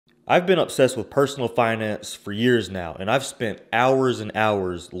I've been obsessed with personal finance for years now, and I've spent hours and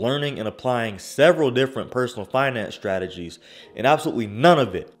hours learning and applying several different personal finance strategies, and absolutely none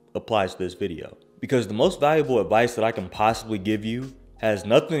of it applies to this video. Because the most valuable advice that I can possibly give you has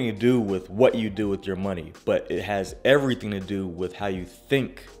nothing to do with what you do with your money, but it has everything to do with how you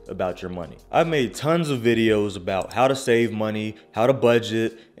think about your money. I've made tons of videos about how to save money, how to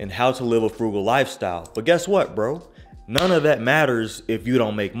budget, and how to live a frugal lifestyle. But guess what, bro? None of that matters if you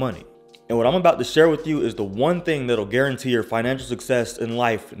don't make money. And what I'm about to share with you is the one thing that'll guarantee your financial success in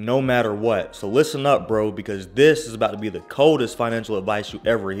life no matter what. So listen up, bro, because this is about to be the coldest financial advice you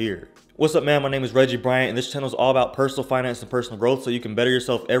ever hear. What's up, man? My name is Reggie Bryant, and this channel is all about personal finance and personal growth so you can better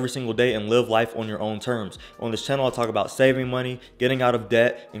yourself every single day and live life on your own terms. On this channel, I'll talk about saving money, getting out of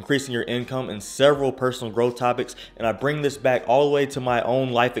debt, increasing your income, and several personal growth topics. And I bring this back all the way to my own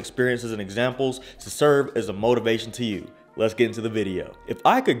life experiences and examples to serve as a motivation to you. Let's get into the video. If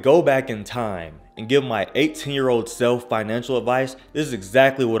I could go back in time and give my 18-year-old self financial advice, this is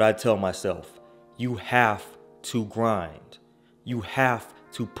exactly what I'd tell myself. You have to grind. You have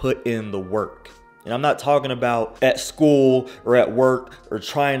to put in the work. And I'm not talking about at school or at work or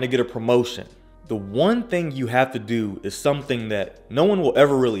trying to get a promotion. The one thing you have to do is something that no one will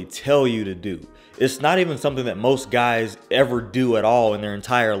ever really tell you to do. It's not even something that most guys ever do at all in their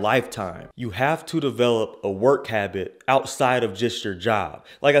entire lifetime. You have to develop a work habit outside of just your job.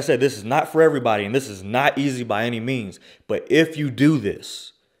 Like I said, this is not for everybody and this is not easy by any means. But if you do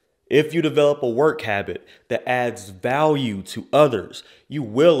this, if you develop a work habit that adds value to others, you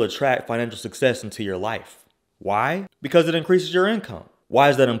will attract financial success into your life. Why? Because it increases your income. Why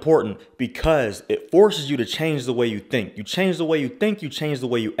is that important? Because it forces you to change the way you think. You change the way you think, you change the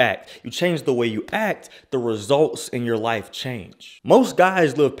way you act. You change the way you act, the results in your life change. Most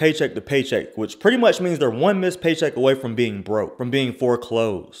guys live paycheck to paycheck, which pretty much means they're one missed paycheck away from being broke, from being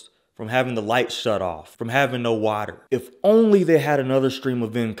foreclosed, from having the lights shut off, from having no water. If only they had another stream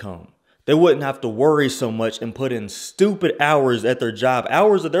of income, they wouldn't have to worry so much and put in stupid hours at their job,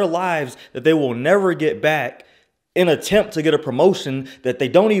 hours of their lives that they will never get back, in an attempt to get a promotion that they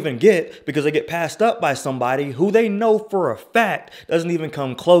don't even get because they get passed up by somebody who they know for a fact doesn't even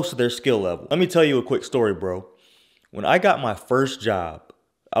come close to their skill level. Let me tell you a quick story, bro. When I got my first job,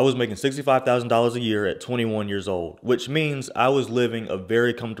 I was making $65,000 a year at 21 years old, which means I was living a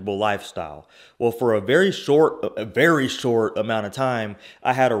very comfortable lifestyle. Well, for a very short amount of time,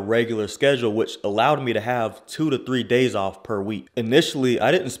 I had a regular schedule, which allowed me to have 2 to 3 days off per week. Initially,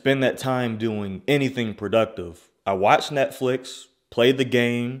 I didn't spend that time doing anything productive. I watched Netflix, played the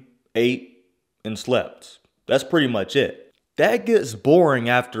game, ate, and slept. That's pretty much it. That gets boring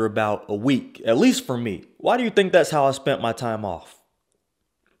after about a week, at least for me. Why do you think that's how I spent my time off?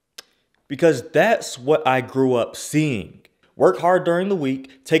 Because that's what I grew up seeing. Work hard during the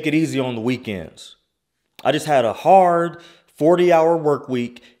week, take it easy on the weekends. I just had a hard 40-hour work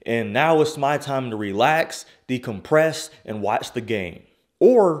week, and now it's my time to relax, decompress, and watch the game.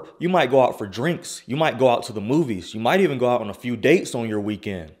 Or you might go out for drinks. You might go out to the movies. You might even go out on a few dates on your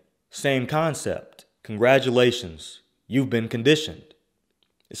weekend. Same concept. Congratulations. You've been conditioned.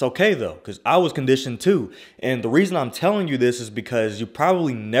 It's okay though, because I was conditioned too. And the reason I'm telling you this is because you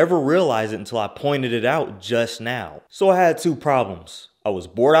probably never realized it until I pointed it out just now. So I had two problems. I was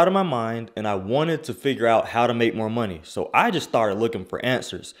bored out of my mind and I wanted to figure out how to make more money. So I just started looking for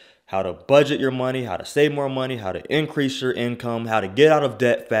answers. How to budget your money, how to save more money, how to increase your income, how to get out of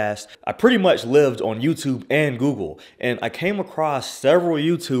debt fast. I pretty much lived on YouTube and Google, and I came across several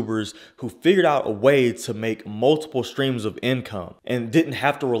YouTubers who figured out a way to make multiple streams of income and didn't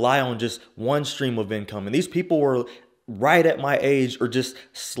have to rely on just one stream of income. And these people were right at my age or just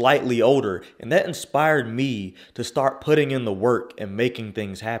slightly older, and that inspired me to start putting in the work and making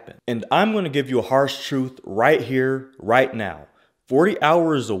things happen. And I'm going to give you a harsh truth right here, right now. 40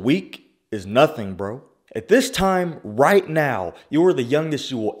 hours a week is nothing, bro. At this time, right now, you are the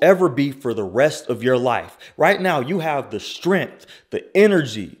youngest you will ever be for the rest of your life. Right now, you have the strength, the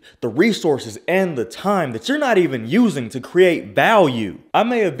energy, the resources, and the time that you're not even using to create value. I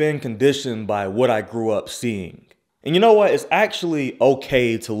may have been conditioned by what I grew up seeing. And you know what? It's actually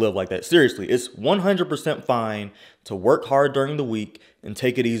okay to live like that. Seriously, it's 100% fine to work hard during the week and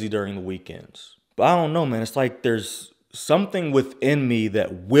take it easy during the weekends. But I don't know, man. It's like there's something within me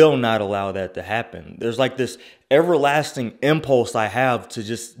that will not allow that to happen. There's like this everlasting impulse I have to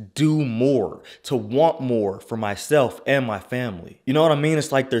just do more, to want more for myself and my family. You know what I mean?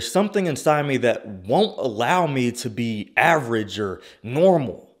 It's like there's something inside me that won't allow me to be average or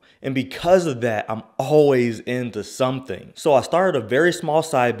normal. And because of that, I'm always into something. So I started a very small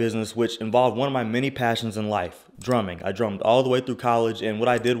side business, which involved one of my many passions in life, drumming. I drummed all the way through college, and what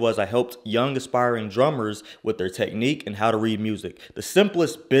I did was I helped young aspiring drummers with their technique and how to read music. The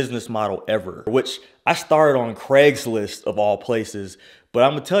simplest business model ever, which I started on Craigslist of all places. But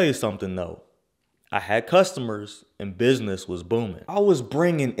I'm gonna tell you something though. I had customers and business was booming. I was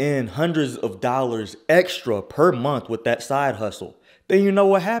bringing in hundreds of dollars extra per month with that side hustle. Then you know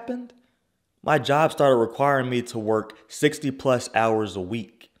what happened? My job started requiring me to work 60+ hours a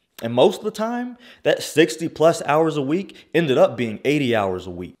week. And most of the time, that 60+ hours a week ended up being 80 hours a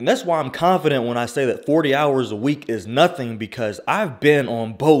week. And that's why I'm confident when I say that 40 hours a week is nothing, because I've been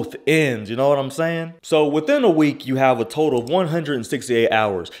on both ends, you know what I'm saying? So within a week, you have a total of 168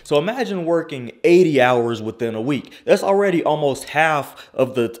 hours. So imagine working 80 hours within a week. That's already almost half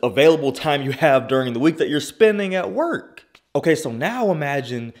of the available time you have during the week that you're spending at work. Okay, so now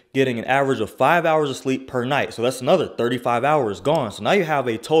imagine getting an average of 5 hours of sleep per night. So that's another 35 hours gone. So now you have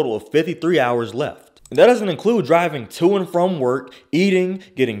a total of 53 hours left. And that doesn't include driving to and from work, eating,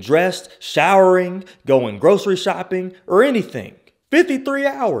 getting dressed, showering, going grocery shopping, or anything. 53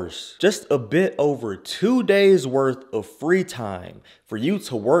 hours. Just a bit over 2 days worth of free time for you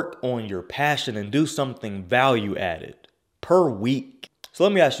to work on your passion and do something value added per week. So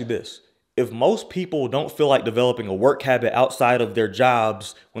let me ask you this. If most people don't feel like developing a work habit outside of their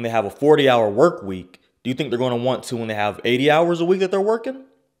jobs when they have a 40-hour work week, do you think they're going to want to when they have 80 hours a week that they're working?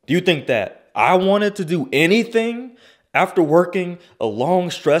 Do you think that I wanted to do anything after working a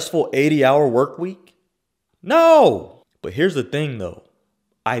long, stressful 80-hour work week? No. But here's the thing though.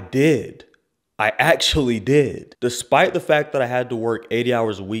 I did. I actually did. Despite the fact that I had to work 80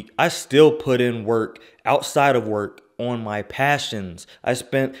 hours a week, I still put in work outside of work on my passions. I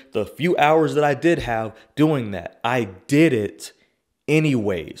spent the few hours that I did have doing that. I did it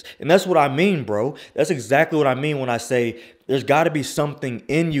anyways. And that's what I mean, bro. That's exactly what I mean when I say there's got to be something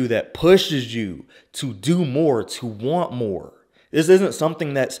in you that pushes you to do more, to want more. This isn't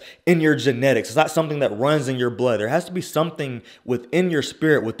something that's in your genetics. It's not something that runs in your blood. There has to be something within your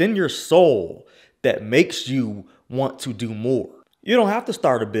spirit, within your soul, that makes you want to do more. You don't have to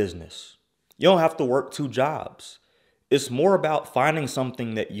start a business. You don't have to work 2 jobs. It's more about finding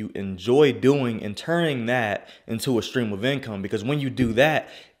something that you enjoy doing and turning that into a stream of income, because when you do that,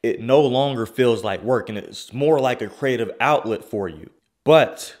 it no longer feels like work and it's more like a creative outlet for you.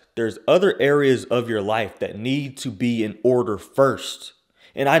 But there's other areas of your life that need to be in order first.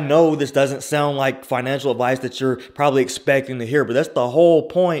 And I know this doesn't sound like financial advice that you're probably expecting to hear, but that's the whole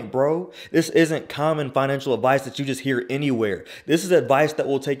point, bro. This isn't common financial advice that you just hear anywhere. This is advice that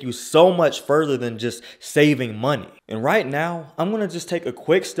will take you so much further than just saving money. And right now, I'm going to just take a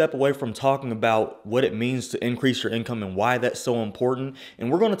quick step away from talking about what it means to increase your income and why that's so important.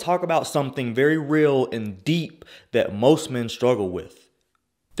 And we're going to talk about something very real and deep that most men struggle with: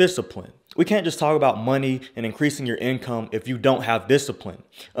 discipline. We can't just talk about money and increasing your income if you don't have discipline.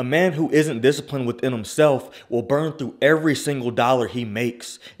 A man who isn't disciplined within himself will burn through every single dollar he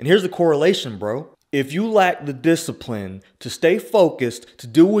makes. And here's the correlation, bro. If you lack the discipline to stay focused, to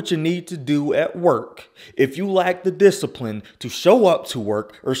do what you need to do at work, if you lack the discipline to show up to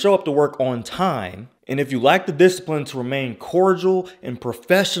work or show up to work on time, and if you lack the discipline to remain cordial and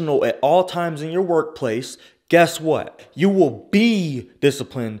professional at all times in your workplace, guess what? You will be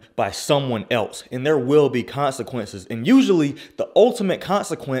disciplined by someone else, and there will be consequences. And usually the ultimate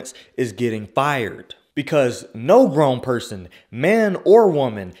consequence is getting fired, because no grown person, man or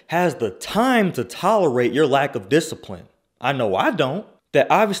woman, has the time to tolerate your lack of discipline. I know I don't. That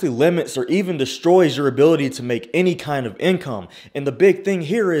obviously limits or even destroys your ability to make any kind of income. And the big thing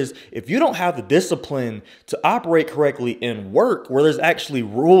here is, if you don't have the discipline to operate correctly in work, where there's actually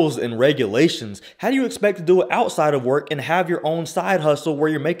rules and regulations, how do you expect to do it outside of work and have your own side hustle where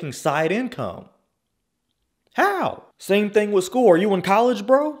you're making side income? How? Same thing with school. Are you in college,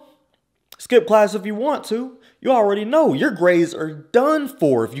 bro? Skip class if you want to. You already know your grades are done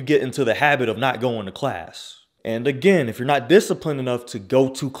for if you get into the habit of not going to class. And again, if you're not disciplined enough to go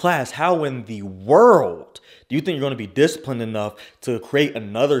to class, how in the world do you think you're going to be disciplined enough to create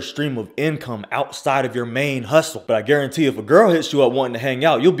another stream of income outside of your main hustle? But I guarantee if a girl hits you up wanting to hang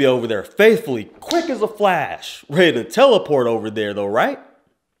out, you'll be over there faithfully, quick as a flash, ready to teleport over there though, right?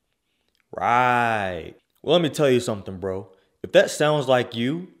 Right. Well, let me tell you something, bro. If that sounds like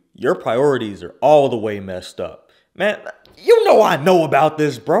you, your priorities are all the way messed up. Man, you know I know about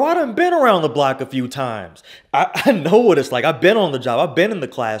this, bro. I done been around the block a few times. I know what it's like. I've been on the job. I've been in the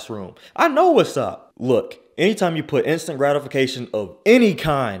classroom. I know what's up. Look, anytime you put instant gratification of any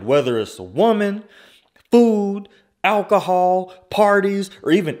kind, whether it's a woman, food, alcohol, parties,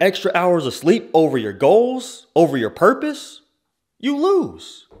 or even extra hours of sleep over your goals, over your purpose, you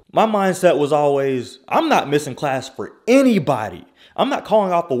lose. My mindset was always, I'm not missing class for anybody. I'm not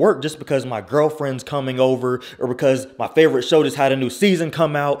calling off of work just because my girlfriend's coming over or because my favorite show just had a new season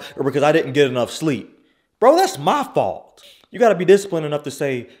come out or because I didn't get enough sleep. Bro, that's my fault. You got to be disciplined enough to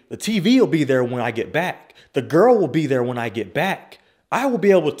say the TV will be there when I get back. The girl will be there when I get back. I will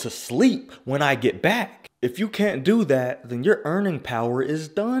be able to sleep when I get back. If you can't do that, then your earning power is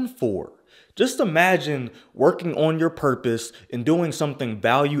done for. Just imagine working on your purpose and doing something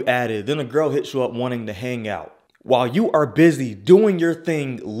value added, then a girl hits you up wanting to hang out while you are busy doing your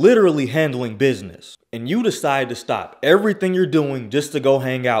thing, literally handling business. And you decide to stop everything you're doing just to go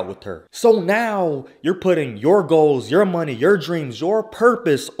hang out with her. So now you're putting your goals, your money, your dreams, your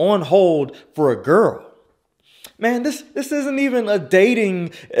purpose on hold for a girl. Man, this isn't even a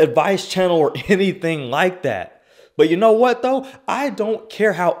dating advice channel or anything like that. But you know what though? I don't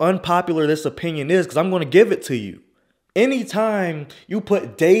care how unpopular this opinion is because I'm going to give it to you. Anytime you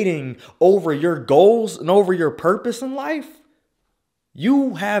put dating over your goals and over your purpose in life,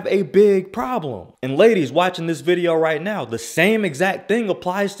 you have a big problem. And ladies watching this video right now, the same exact thing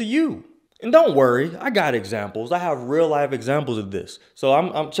applies to you. And don't worry, I got examples. I have real life examples of this. So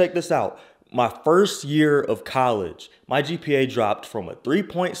I'm check this out. My first year of college, my GPA dropped from a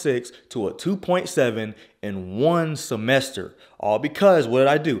 3.6 to a 2.7 in one semester. All because, what did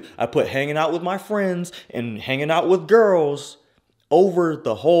I do? I put hanging out with my friends and hanging out with girls over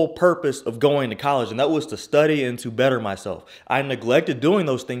the whole purpose of going to college. And that was to study and to better myself. I neglected doing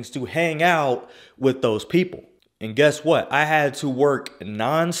those things to hang out with those people. And guess what? I had to work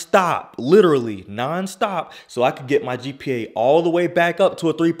nonstop, literally nonstop, so I could get my GPA all the way back up to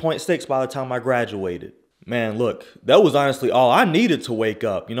a 3.6 by the time I graduated. Man, look, that was honestly all I needed to wake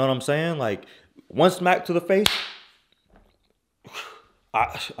up. You know what I'm saying? Like, one smack to the face,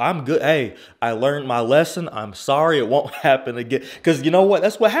 I'm good. Hey, I learned my lesson. I'm sorry it won't happen again. Because you know what?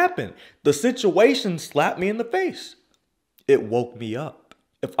 That's what happened. The situation slapped me in the face. It woke me up.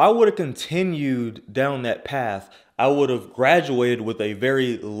 If I would have continued down that path, I would have graduated with a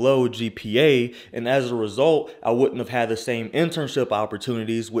very low GPA. And as a result, I wouldn't have had the same internship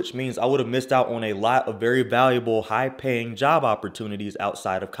opportunities, which means I would have missed out on a lot of very valuable, high-paying job opportunities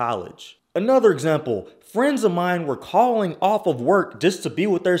outside of college. Another example, friends of mine were calling off of work just to be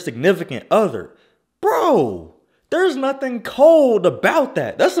with their significant other. Bro, there's nothing cold about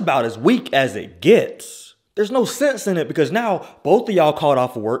that. That's about as weak as it gets. There's no sense in it because now both of y'all called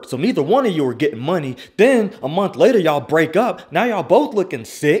off of work, so neither one of you are getting money. Then a month later, y'all break up. Now y'all both looking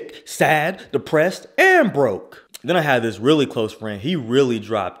sick, sad, depressed, and broke. Then I had this really close friend. He really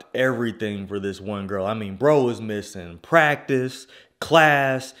dropped everything for this one girl. I mean, bro was missing practice,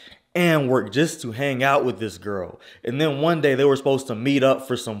 class, and work just to hang out with this girl. And then one day they were supposed to meet up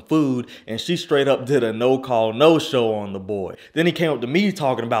for some food and she straight up did a no-call, no-show on the boy. Then he came up to me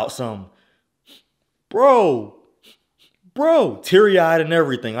talking about some, Bro, teary-eyed and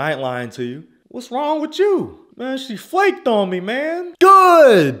everything. I ain't lying to you. What's wrong with you? Man, she flaked on me, man.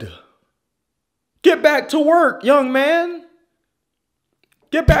 Good. Get back to work, young man.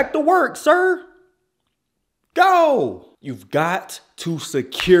 Get back to work, sir. Go. You've got to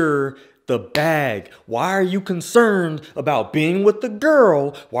secure the bag. Why are you concerned about being with the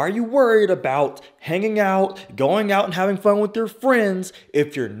girl? Why are you worried about hanging out, going out and having fun with your friends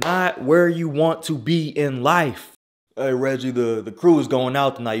if you're not where you want to be in life? Hey, Reggie, the crew is going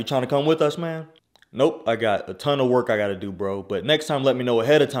out tonight. You trying to come with us, man? Nope, I got a ton of work I got to do, bro. But next time, let me know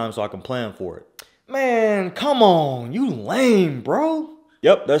ahead of time so I can plan for it. Man, come on. You lame, bro.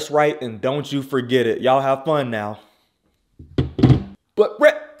 Yep, that's right. And don't you forget it. Y'all have fun now. But,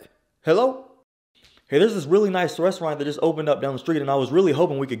 hello? Hey, there's this really nice restaurant that just opened up down the street and I was really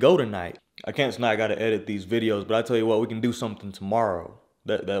hoping we could go tonight. I can't tonight, I gotta edit these videos, but I tell you what, we can do something tomorrow.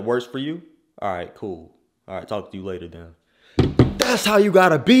 That works for you? All right, cool. All right, talk to you later then. That's how you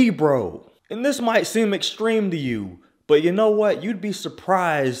gotta be, bro. And this might seem extreme to you, but you know what? You'd be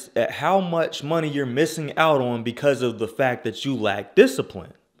surprised at how much money you're missing out on because of the fact that you lack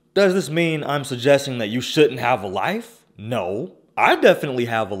discipline. Does this mean I'm suggesting that you shouldn't have a life? No. I definitely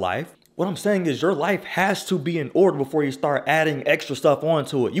have a life. What I'm saying is your life has to be in order before you start adding extra stuff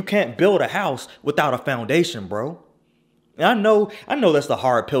onto it. You can't build a house without a foundation, bro. And I know that's the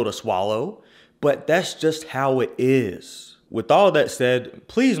hard pill to swallow, but that's just how it is. With all that said,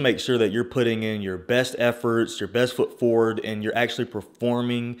 please make sure that you're putting in your best efforts, your best foot forward, and you're actually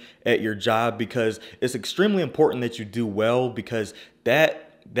performing at your job because it's extremely important that you do well because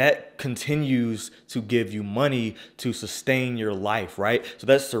that continues to give you money to sustain your life, right? So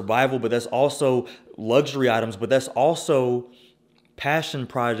that's survival, but that's also luxury items, but that's also passion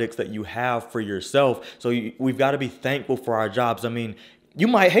projects that you have for yourself. So we've got to be thankful for our jobs. I mean, You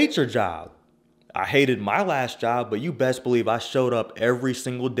might hate your job. I hated my last job, but you best believe I showed up every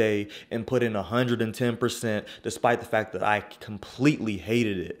single day and put in 110%, despite the fact that I completely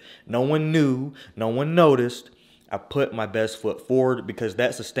hated it. No one knew, no one noticed. I put my best foot forward because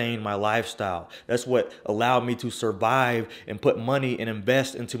that sustained my lifestyle. That's what allowed me to survive and put money and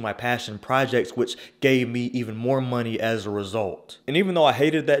invest into my passion projects, which gave me even more money as a result. And even though I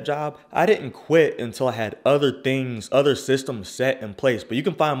hated that job, I didn't quit until I had other things, other systems set in place. But you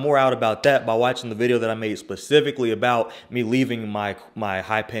can find more out about that by watching the video that I made specifically about me leaving my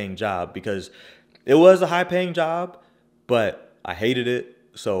high-paying job, because it was a high-paying job, but I hated it.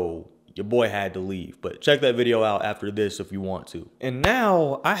 So your boy had to leave. But check that video out after this if you want to. And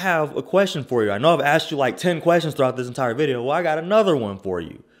now I have a question for you. I know I've asked you like 10 questions throughout this entire video. Well, I got another one for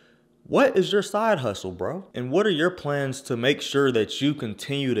you. What is your side hustle, bro? And what are your plans to make sure that you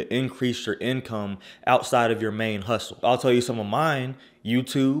continue to increase your income outside of your main hustle? I'll tell you some of mine: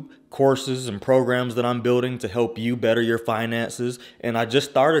 YouTube, courses and programs that I'm building to help you better your finances. And I just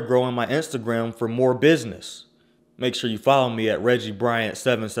started growing my Instagram for more business. Make sure you follow me at Reggie Bryant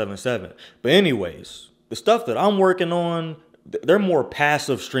 777. But anyways, the stuff that I'm working on, they're more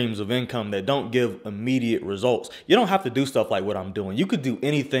passive streams of income that don't give immediate results. You don't have to do stuff like what I'm doing. You could do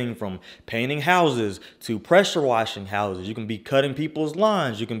anything from painting houses to pressure washing houses. You can be cutting people's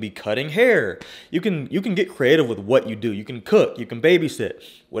lawns. You can be cutting hair. You can get creative with what you do. You can cook. You can babysit.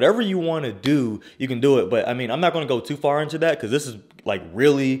 Whatever you want to do, you can do it. But I mean, I'm not going to go too far into that because this is like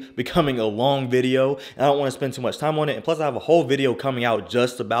really becoming a long video and I don't want to spend too much time on it. And plus I have a whole video coming out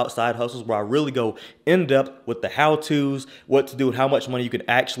just about side hustles where I really go in depth with the how-tos, what to do, and how much money you can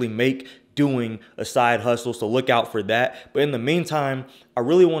actually make doing a side hustle. So look out for that. But in the meantime, I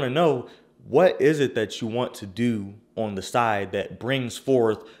really want to know, what is it that you want to do on the side that brings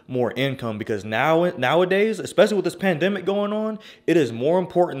forth more income? Because nowadays, especially with this pandemic going on, it is more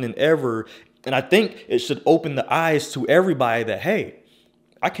important than ever. And I think it should open the eyes to everybody that, hey,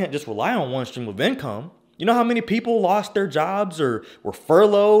 I can't just rely on one stream of income. You know how many people lost their jobs or were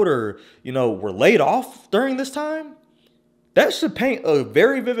furloughed or, were laid off during this time? That should paint a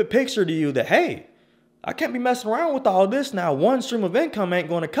very vivid picture to you that, hey, I can't be messing around with all this now. One stream of income ain't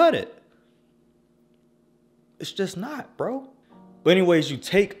going to cut it. It's just not, bro. But anyways, you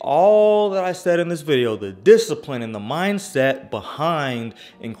take all that I said in this video, the discipline and the mindset behind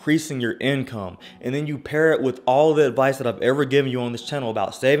increasing your income, and then you pair it with all the advice that I've ever given you on this channel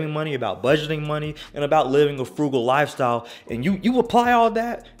about saving money, about budgeting money, and about living a frugal lifestyle, and you apply all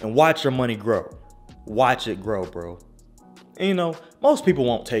that and watch your money grow. Watch it grow, bro. And most people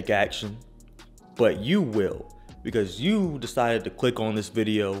won't take action, but you will, because you decided to click on this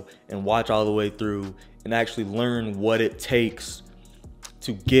video and watch all the way through and actually learn what it takes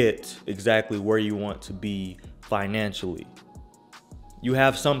to get exactly where you want to be financially. You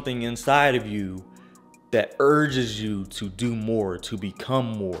have something inside of you that urges you to do more, to become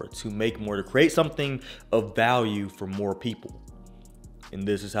more, to make more, to create something of value for more people. And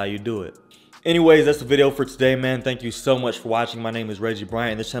this is how you do it. Anyways, that's the video for today, man. Thank you so much for watching. My name is Reggie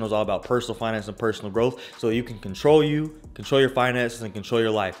Bryant. This channel is all about personal finance and personal growth, so you can control your finances, and control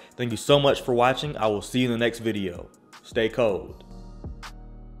your life. Thank you so much for watching. I will see you in the next video. Stay cold.